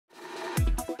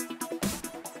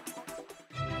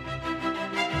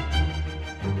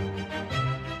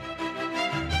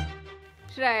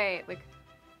Should I, like,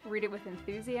 read it with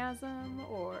enthusiasm,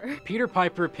 or? Peter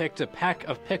Piper picked a peck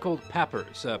of pickled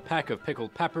peppers. A peck of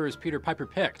pickled peppers Peter Piper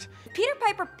picked. Peter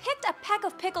Piper picked a peck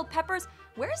of pickled peppers.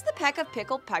 Where's the peck of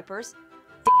pickled peppers?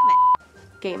 Damn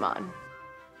it. Game on.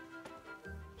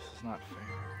 This is not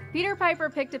fair. Peter Piper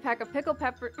picked a peck of pickled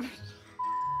peppers.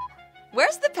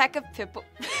 Where's the peck of peppers?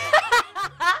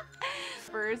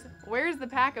 Where's the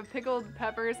pack of pickled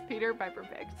peppers Peter Piper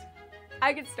picked?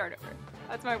 I could start over.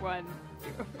 That's my one.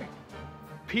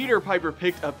 Peter Piper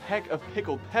picked a peck of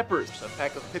pickled peppers. A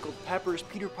peck of pickled peppers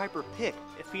Peter Piper picked.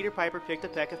 If Peter Piper picked a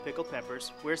peck of pickled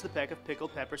peppers, where's the peck of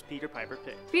pickled peppers Peter Piper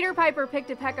picked? Peter Piper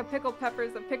picked a peck of pickled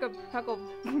peppers, pickled.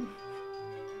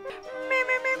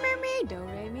 Me, do,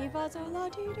 re, mi, fa, sol, la,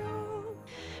 ti, do.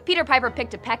 Peter Piper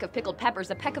picked a peck of pickled peppers.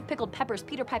 A peck of pickled peppers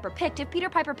Peter Piper picked. If Peter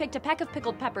Piper picked a peck of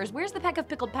pickled peppers, where's the peck of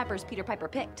pickled peppers Peter Piper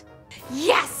picked?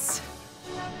 Yes!